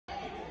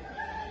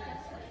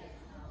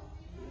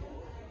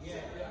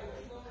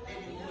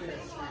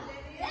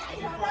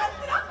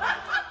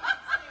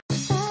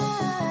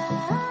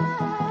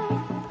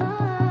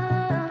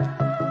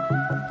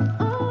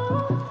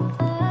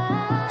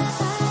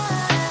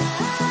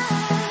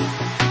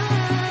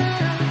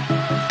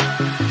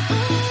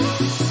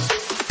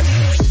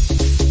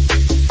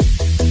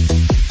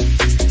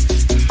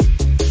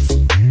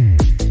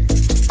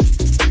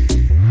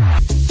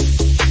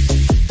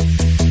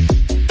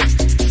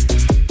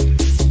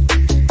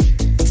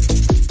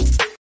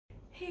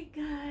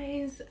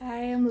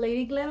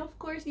of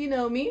course you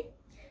know me,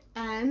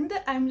 and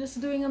I'm just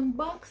doing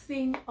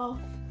unboxing of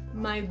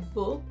my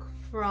book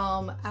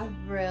from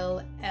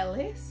Avril,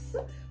 Ellis,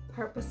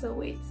 Purpose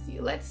Awaits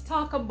You. Let's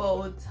talk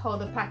about how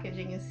the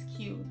packaging is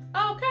cute.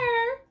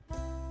 Okay.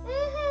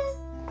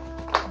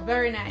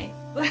 Very nice.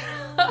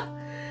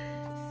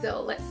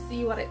 So let's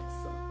see what it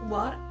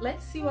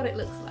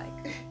looks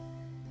like.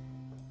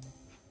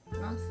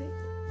 Now see.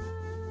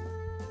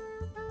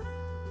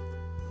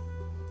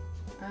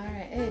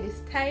 Alright, it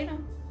is tight.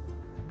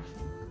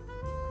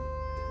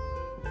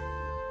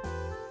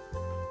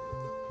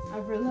 I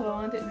really don't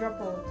want it to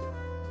drop out.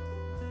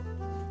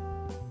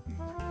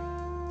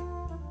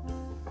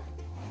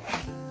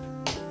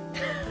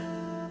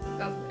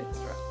 That's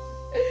extra.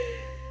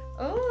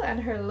 Oh, and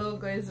her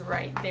logo is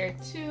right there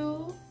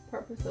too.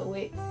 Purpose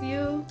Awaits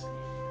You.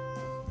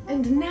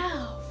 And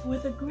now for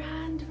the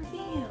grand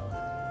reveal.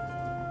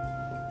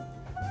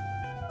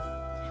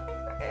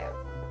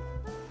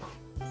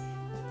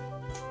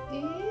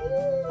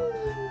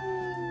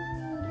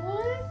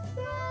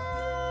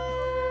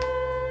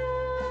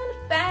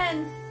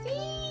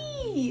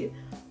 Fancy!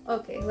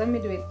 Okay, let me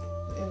do it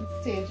in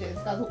stages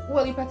because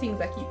all heap of things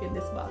I keep in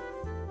this box.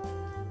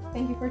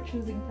 Thank you for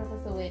choosing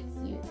Purpose Awaits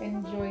You.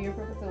 Enjoy your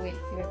Purpose Awaits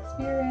You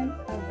experience.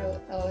 Avril,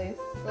 Ellis.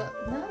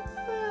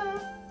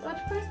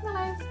 Much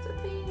personalized to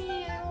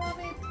me. I love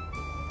it.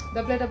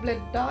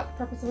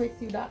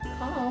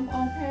 www.purposeawaitsyou.com.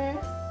 Okay.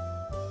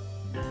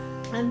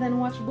 And then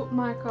watch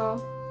bookmarker.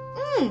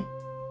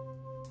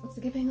 It's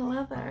giving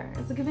leather.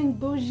 It's giving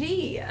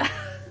bougie.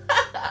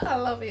 I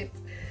love it.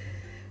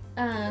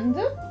 And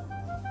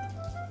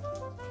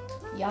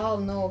y'all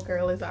know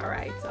girl is a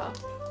writer.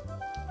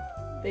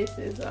 This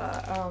is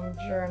a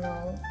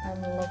journal.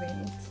 I'm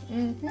loving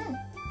it. I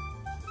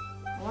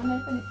wonder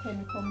if any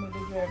pen come with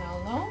the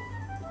journal, no?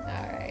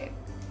 Alright.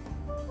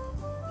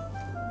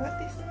 But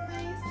this is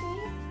nice, see?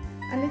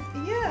 And it's,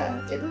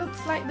 yeah, it looks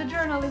like the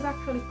journal is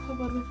actually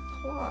covered with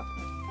cloth.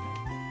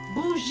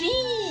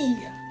 Bougie!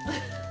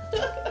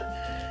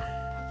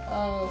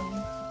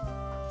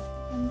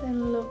 And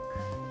then look,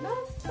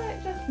 that's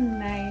like just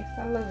nice.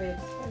 I love it.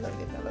 I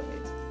love it. I love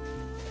it.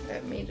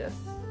 Let me just,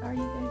 are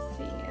you guys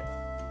seeing it?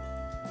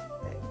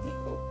 Let me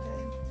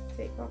open,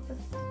 take off the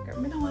sticker.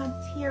 I don't want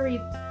to tear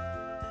it. I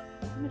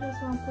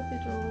just want to put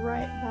it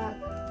right back.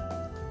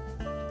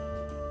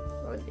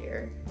 Oh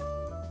dear.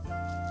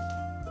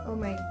 Oh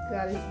my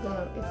god, it's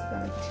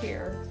gonna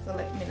tear. So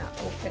let me not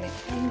open it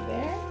in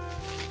there.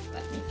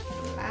 Let me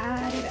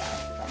slide it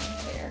out from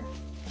there.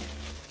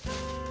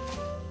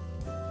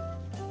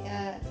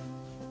 Yes.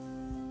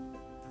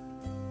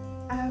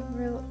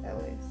 Avril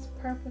Ellis,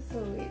 Purpose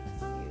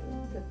Awaits You.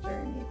 The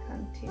journey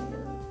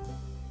continues.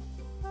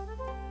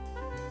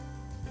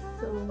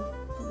 So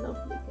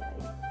lovely,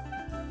 guys.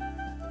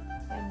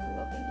 I'm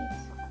loving it.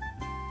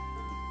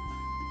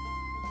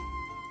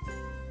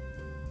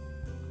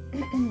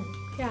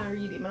 Can't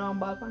read it. I'm on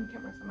back on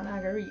camera, so I'm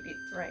not gonna read it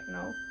right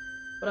now.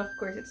 But of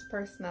course, it's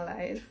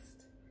personalized.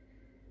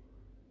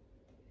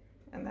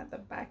 And at the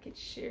back, it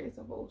shares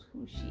about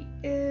who she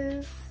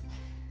is.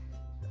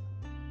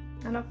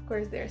 And of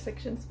course, there are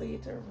sections for you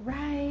to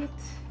write.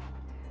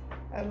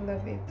 I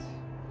love it.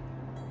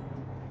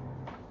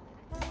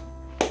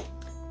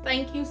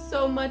 Thank you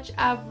so much,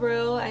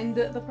 Avril and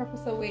the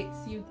Purpose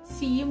Awaits You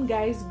team.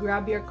 Guys,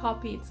 grab your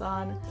copy. It's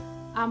on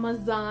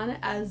Amazon,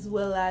 as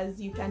well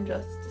as you can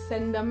just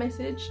send a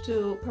message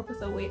to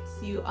Purpose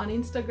Awaits You on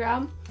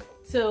Instagram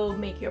to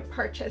make your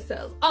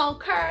purchases.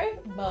 Okay,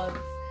 but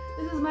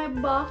this is my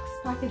box.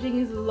 Packaging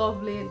is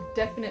lovely.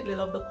 Definitely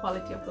love the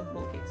quality of the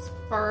book. It's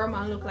firm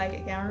and look like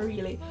you can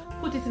really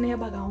put it in your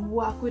bag and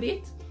walk with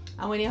it.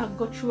 And when you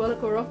go through a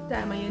little rough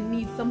time and you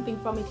need something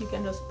from it, you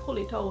can just pull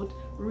it out,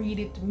 read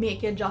it,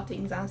 make your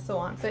jottings and so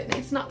on. So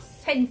it's not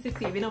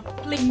sensitive, you know,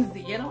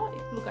 flimsy, you know.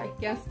 It looks like it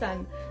can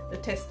stand the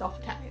test of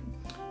time.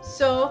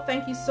 So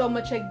thank you so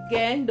much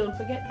again. Don't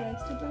forget,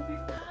 guys, to grab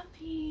your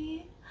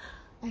copy.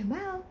 I'm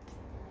out.